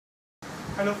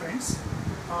Hello friends,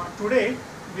 today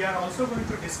we are also going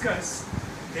to discuss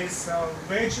this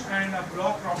wedge and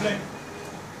block problem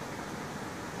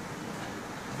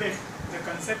with the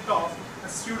concept of a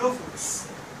pseudo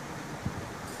force.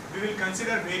 We will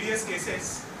consider various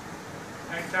cases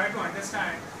and try to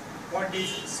understand what this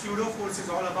pseudo force is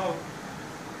all about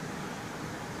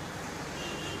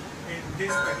in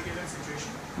this particular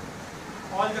situation.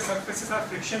 All the surfaces are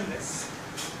frictionless.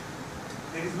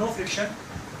 There is no friction.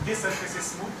 This surface is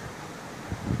smooth.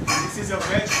 This is a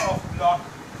wedge of block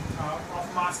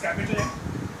of mass capital M,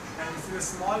 and this is a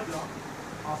small block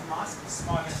of mass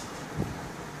small m.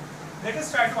 Let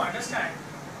us try to understand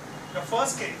the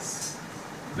first case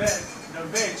where the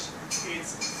wedge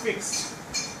is fixed.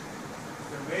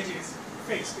 The wedge is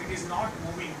fixed. It is not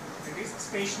moving. It is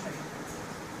stationary.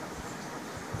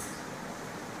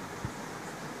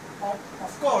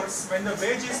 Of course, when the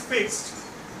wedge is fixed,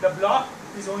 the block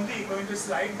is only going to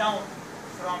slide down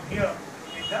from here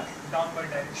in the downward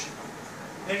direction.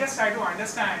 Let us try to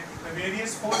understand the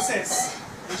various forces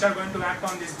which are going to act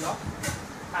on this block.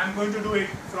 I am going to do it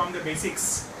from the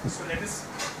basics. So let us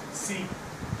see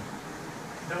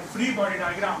the free body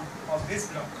diagram of this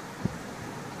block.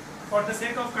 For the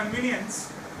sake of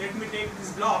convenience, let me take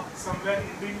this block somewhere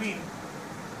in between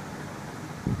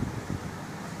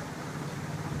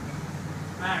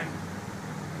and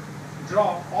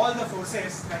draw all the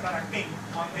forces that are acting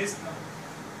on this block.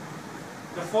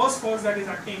 The first force that is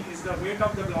acting is the weight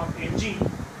of the block mg,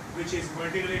 which is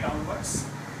vertically downwards.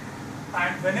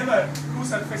 And whenever two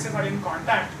surfaces are in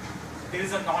contact, there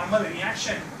is a normal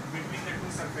reaction between the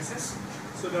two surfaces.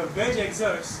 So the wedge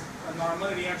exerts a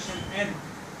normal reaction N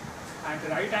at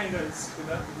right angles to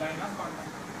the line of contact.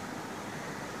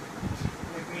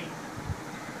 Let me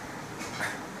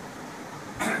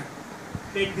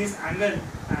take this angle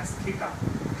as theta.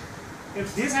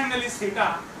 If this angle is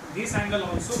theta, this angle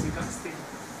also becomes theta.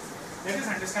 Let us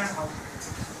understand how.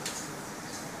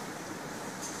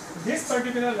 This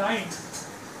particular line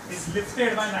is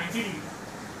lifted by 90 degrees.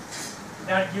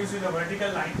 That gives you the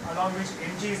vertical line along which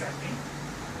mg is acting.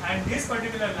 And this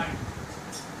particular line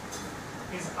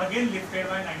is again lifted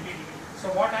by 90 degrees. So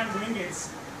what I am doing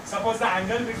is, suppose the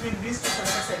angle between these two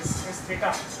surfaces is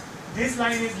theta. This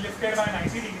line is lifted by 90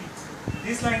 degrees.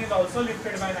 This line is also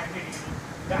lifted by 90 degrees.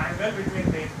 The angle between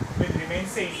them will remain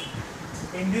same.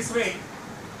 In this way,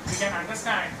 we can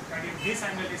understand that if this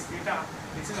angle is theta,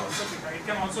 this is also theta. It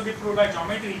can also be proved by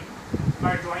geometry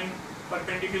by drawing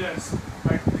perpendiculars,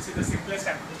 but this is the simplest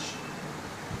approach.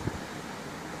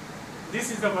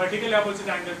 This is the vertical opposite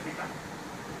angle theta.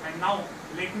 And now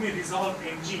let me resolve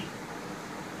mg.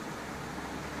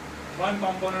 One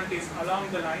component is along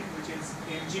the line, which is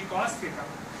mg cos theta,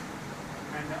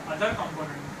 and the other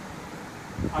component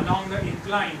along the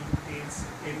incline is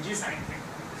mg sin theta.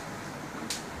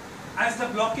 As the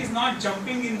block is not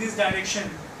jumping in this direction,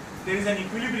 there is an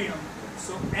equilibrium,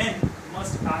 so N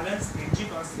must balance mg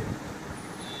cos theta.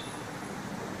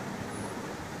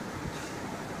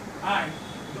 And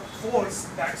the force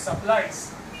that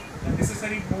supplies the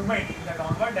necessary movement in the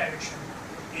downward direction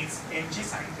is mg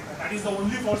sin theta. That is the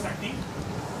only force acting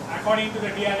according to the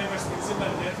d'Alembert's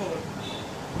principle. Therefore,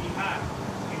 we have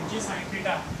mg sin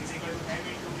theta is equal to m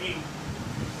into a,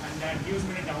 and that gives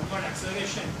me the downward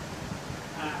acceleration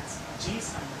as g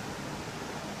sin.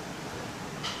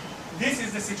 This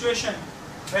is the situation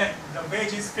when the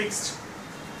wedge is fixed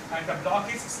and the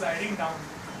block is sliding down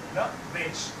the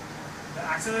wedge. The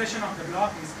acceleration of the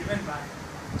block is given by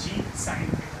g sin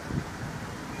theta.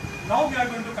 Now we are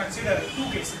going to consider two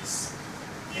cases.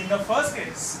 In the first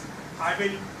case, I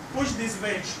will push this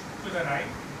wedge to the right,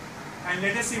 and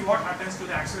let us see what happens to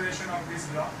the acceleration of this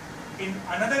block. In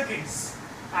another case,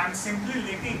 I am simply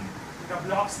letting the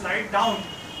block slide down,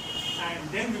 and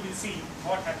then we will see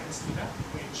what happens to the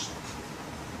wedge.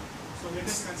 So let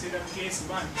us consider case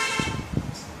 1.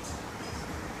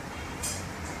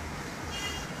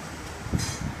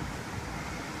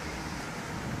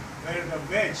 Where the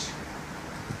wedge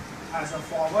has a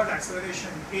forward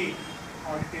acceleration a,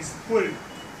 or it is pulled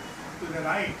to the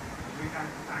right with an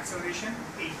acceleration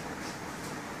a.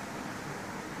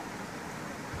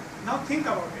 Now think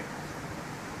about it.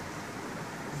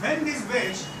 When this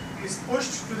wedge is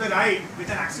pushed to the right with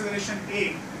an acceleration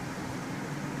a,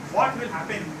 what will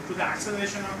happen to the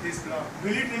acceleration of this block?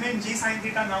 Will it remain g sin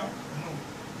theta now? No.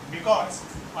 Because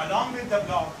along with the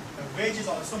block, the wedge is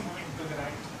also moving to the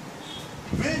right.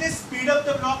 Will this speed up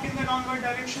the block in the downward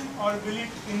direction, or will it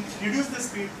reduce the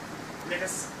speed? Let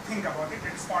us think about it.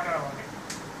 Let us ponder about it.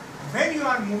 When you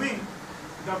are moving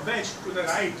the wedge to the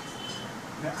right,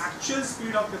 the actual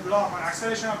speed of the block or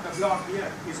acceleration of the block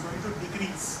here is going to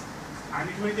decrease. and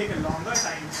it will take a longer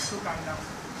time to come down.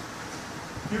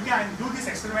 You can do this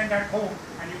experiment at home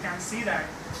and you can see that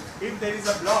if there is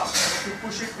a block and if you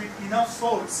push it with enough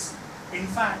force, in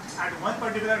fact at one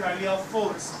particular value of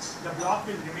force, the block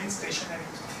will remain stationary.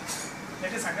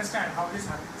 Let us understand how this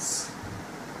happens.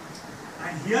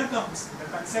 And here comes the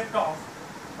concept of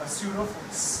a pseudo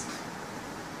force.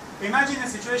 Imagine a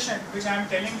situation which I am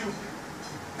telling you.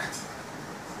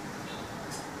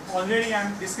 Already I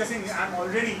am discussing, I am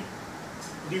already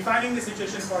defining the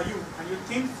situation for you, and you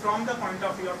think from the point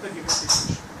of view of the given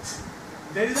situation.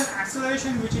 There is an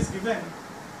acceleration which is given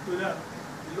to the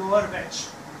lower wedge,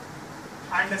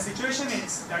 and the situation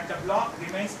is that the block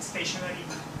remains stationary.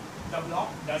 The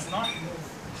block does not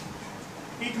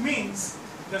move. It means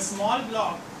the small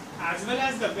block as well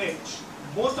as the wedge,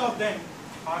 both of them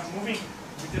are moving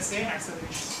with the same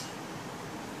acceleration.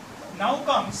 Now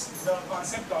comes the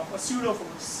concept of a pseudo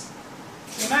force.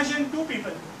 Imagine two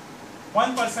people.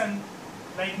 One person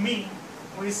like me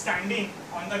who is standing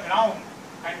on the ground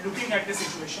and looking at the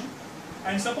situation,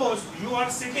 and suppose you are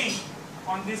sitting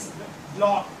on this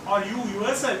block, or you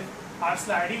yourself are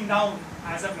sliding down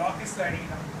as a block is sliding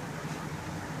down.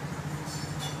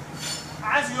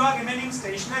 As you are remaining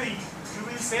stationary, you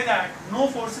will say that no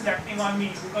force is acting on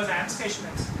me because I am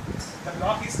stationary. The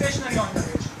block is stationary on the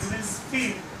edge. You will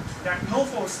feel that no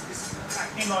force is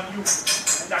acting on you,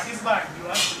 and that is why you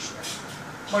are stationary.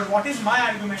 But what is my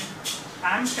argument?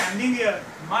 I am standing here.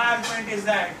 My argument is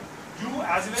that you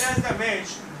as well as the wedge,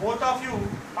 both of you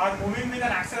are moving with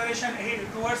an acceleration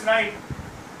towards right.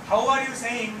 How are you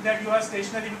saying that you are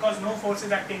stationary because no force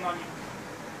is acting on you?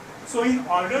 So in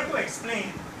order to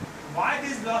explain why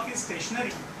this block is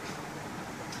stationary,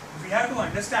 we have to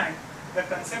understand the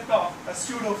concept of a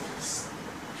pseudo force.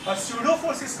 A pseudo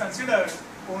force is considered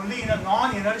only in a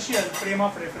non-inertial frame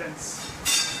of reference.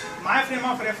 My frame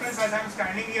of reference as I am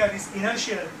standing here is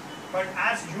inertial, but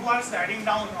as you are sliding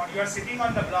down or you are sitting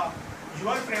on the block,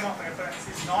 your frame of reference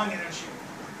is non-inertial.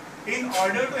 In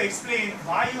order to explain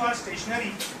why you are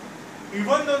stationary,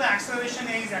 even though the acceleration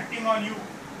A is acting on you,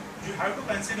 you have to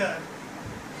consider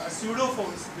a pseudo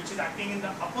force which is acting in the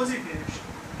opposite direction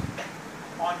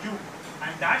on you,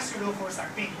 and that pseudo force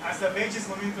acting as the wedge is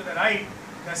moving to the right,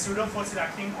 the pseudo force is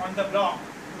acting on the block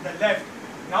to the left.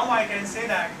 Now I can say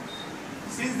that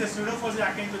since the pseudo force is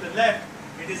acting to the left,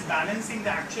 it is balancing the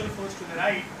actual force to the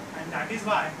right, and that is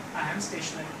why I am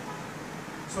stationary.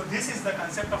 So this is the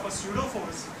concept of a pseudo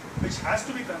force which has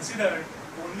to be considered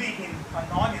only in a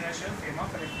non-inertial frame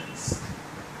of reference.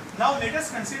 Now let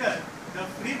us consider the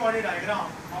free body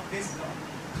diagram of this block.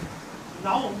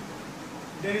 Now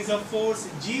there is a force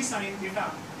G sin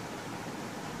theta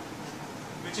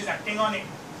which is acting on it,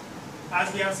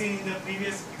 as we have seen in the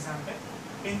previous example.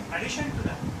 In addition to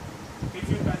that, if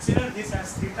you consider this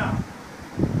as theta,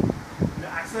 the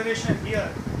acceleration here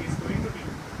is going to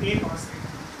be A cos theta.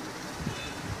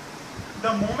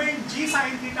 The moment G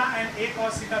sin theta and A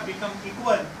cos theta become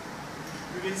equal,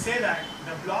 we will say that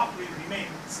the block will remain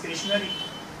stationary,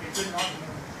 it will not move.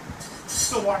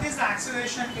 So what is the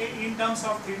acceleration A in terms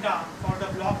of theta for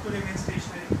the block to remain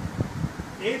stationary?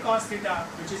 A cos theta,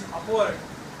 which is upward,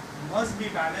 must be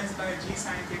balanced by G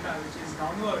sin theta, which is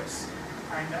downwards,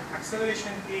 and the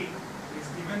acceleration A is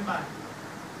given by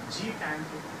G tan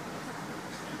theta.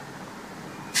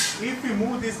 If we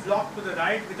move this block to the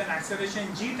right with an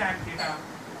acceleration G tan theta,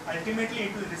 ultimately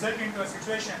it will result into a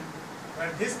situation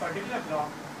where this particular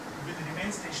block will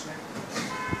remain stationary.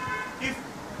 If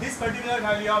this particular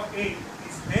value of A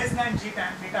is less than G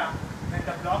tan theta, then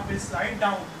the block will slide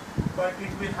down, but it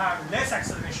will have less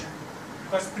acceleration.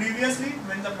 Because previously,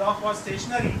 when the block was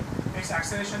stationary, its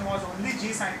acceleration was only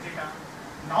G sin theta.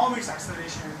 Now its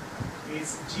acceleration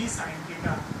is G sin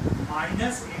theta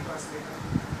minus A cos theta.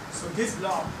 So this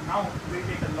block now will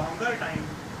take a longer time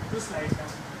to slide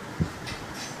down.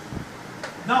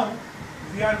 Now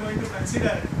we are going to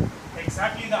consider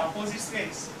exactly the opposite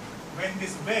case when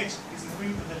this wedge is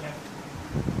moving to the left.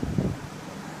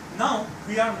 Now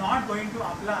we are not going to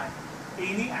apply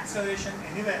any acceleration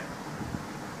anywhere.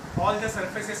 All the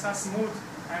surfaces are smooth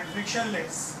and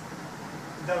frictionless.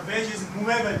 The wedge is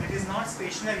movable, it is not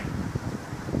stationary.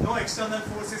 No external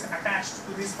force is attached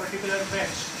to this particular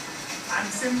wedge. I am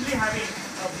simply having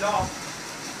a block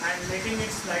and letting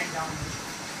it slide down.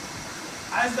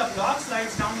 As the block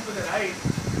slides down to the right,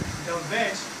 the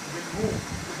wedge will move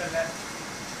to the left.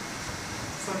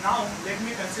 So now let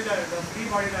me consider the free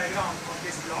body diagram of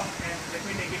this block, and let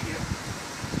me take it here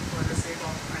for the sake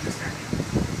of understanding.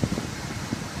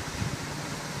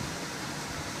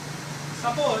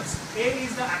 Suppose A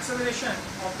is the acceleration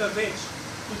of the wedge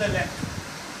to the left.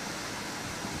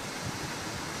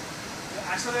 The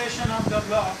acceleration of the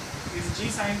block is g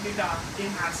sine theta in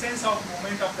absence of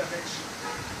moment of the wedge.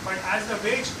 But as the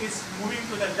wedge is moving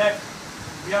to the left,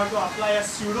 we have to apply a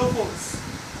pseudo force,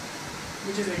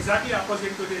 which is exactly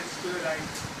opposite to this, to the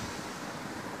right.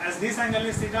 As this angle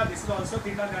is theta, this is also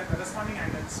theta, they are corresponding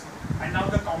angles. And now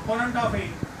the component of A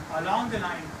along the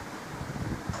line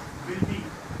will be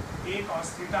A cos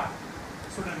theta.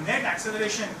 So the net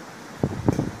acceleration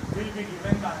will be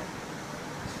given by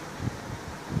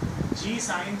g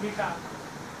sine theta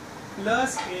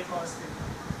plus A cos theta.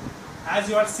 As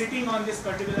you are sitting on this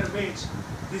particular wedge,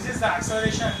 this is the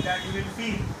acceleration that you will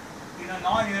feel in a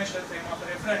non-inertial frame of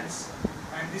reference,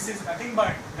 and this is nothing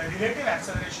but the relative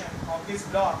acceleration of this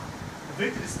block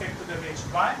with respect to the wedge.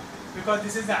 Why? Because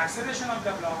this is the acceleration of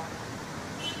the block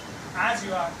as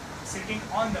you are sitting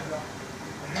on the block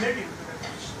relative to the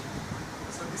wedge.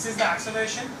 So this is the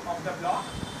acceleration of the block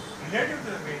relative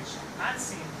to the wedge as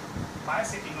seen by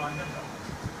sitting on the block.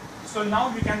 So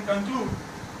now we can conclude,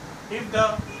 if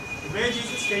the wedge is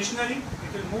stationary,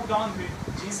 it will move down with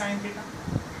g sine theta.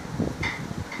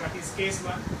 That is case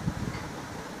 1.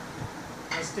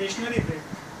 A stationary wedge,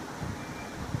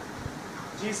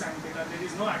 g sine theta, there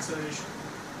is no acceleration.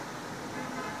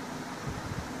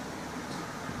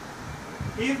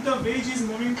 If the wedge is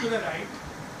moving to the right,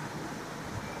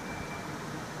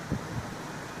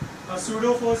 a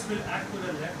pseudo force will act to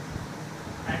the left,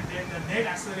 and then the net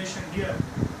acceleration here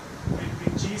will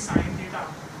be g sine theta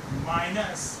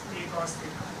minus A cos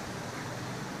theta.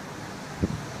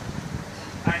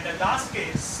 And the last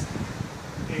case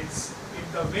is if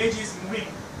the wedge is moving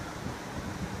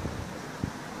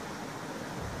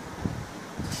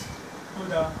to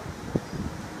the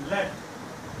left,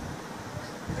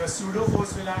 the pseudo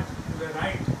force will act to the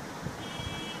right,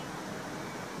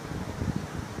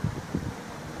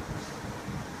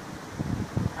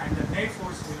 and the net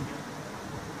force will be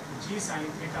g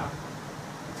sine theta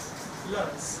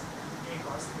plus A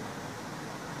cos theta.